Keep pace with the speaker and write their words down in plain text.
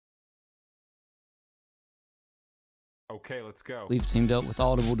Okay, let's go. We've teamed up with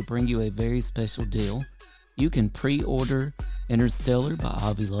Audible to bring you a very special deal. You can pre-order Interstellar by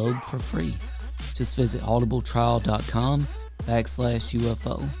Avi Loeb for free. Just visit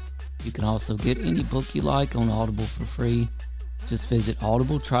audibletrial.com/UFO. You can also get any book you like on Audible for free. Just visit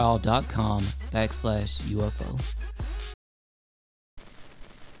audibletrial.com/UFO.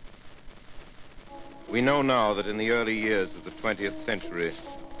 We know now that in the early years of the 20th century,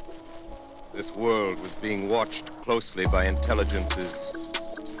 this world was being watched closely by intelligences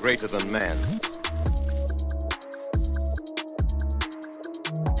greater than man's.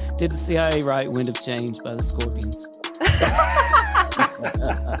 Did the CIA write Wind of Change by the Scorpions?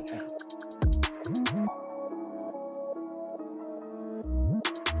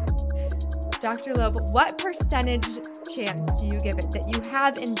 Dr. Loeb, what percentage chance do you give it that you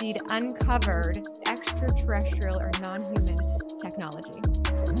have indeed uncovered extraterrestrial or non-human technology?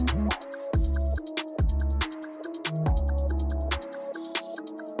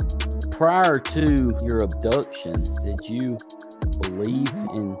 Prior to your abduction, did you believe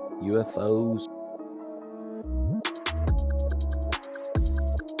in UFOs?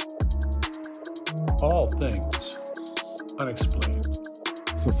 All things unexplained.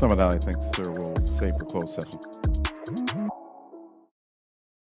 So some of that, I think, sir, we'll save for closed session.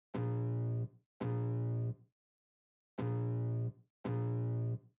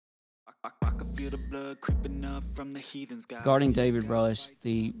 Regarding David Grusch,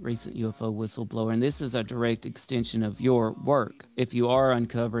 the recent UFO whistleblower, and this is a direct extension of your work. If you are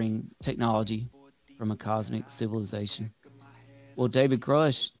uncovering technology from a cosmic civilization, well, David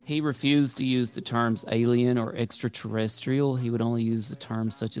Grusch, he refused to use the terms alien or extraterrestrial. He would only use the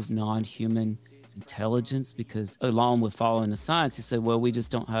terms such as non-human intelligence because, along with following the science, he said, well, we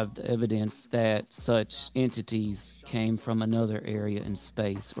just don't have the evidence that such entities came from another area in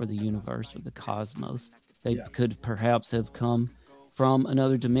space or the universe or the cosmos. They could perhaps have come from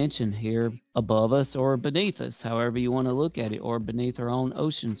another dimension here above us or beneath us, however you want to look at it, or beneath our own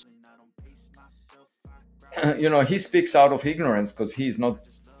oceans. He speaks out of ignorance because he's not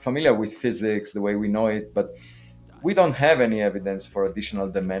familiar with physics the way we know it, but we don't have any evidence for additional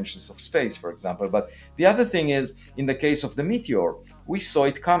dimensions of space, for example. But the other thing is, in the case of the meteor, we saw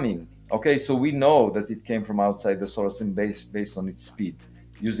it coming. Okay, so we know that it came from outside the solar system based on its speed,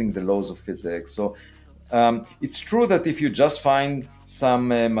 using the laws of physics. So it's true that if you just find some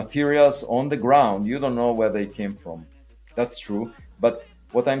materials on the ground, you don't know where they came from. That's true. But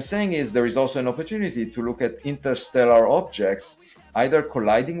what I'm saying is there is also an opportunity to look at interstellar objects either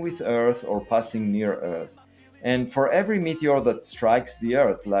colliding with Earth or passing near Earth. And for every meteor that strikes the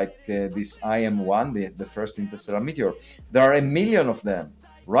Earth, like this IM-1, the first interstellar meteor, there are 1 million of them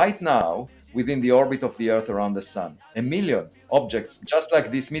right now within the orbit of the Earth around the Sun. 1 million objects just like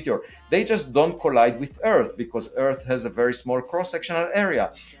this meteor. They just don't collide with Earth because Earth has a very small cross-sectional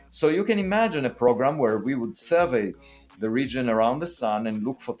area. So you can imagine a program where we would survey the region around the Sun and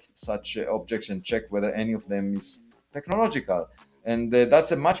look for such objects and check whether any of them is technological. And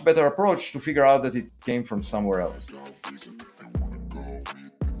that's a much better approach to figure out that it came from somewhere else.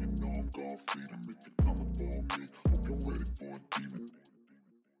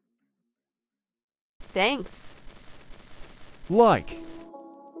 Thanks. Like.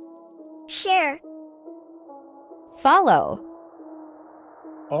 Share. Follow.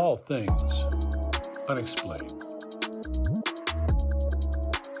 All things unexplained.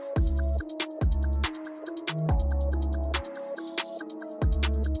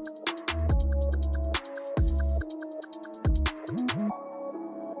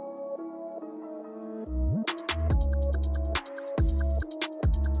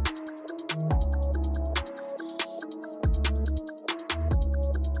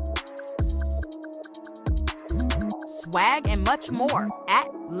 Swag and much more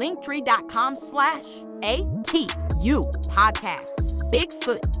at linktree.com/ATU podcast.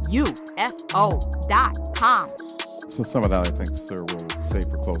 BigfootUFO.com. So some of that, I think, sir, we'll save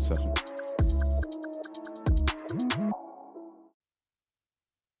for closed session.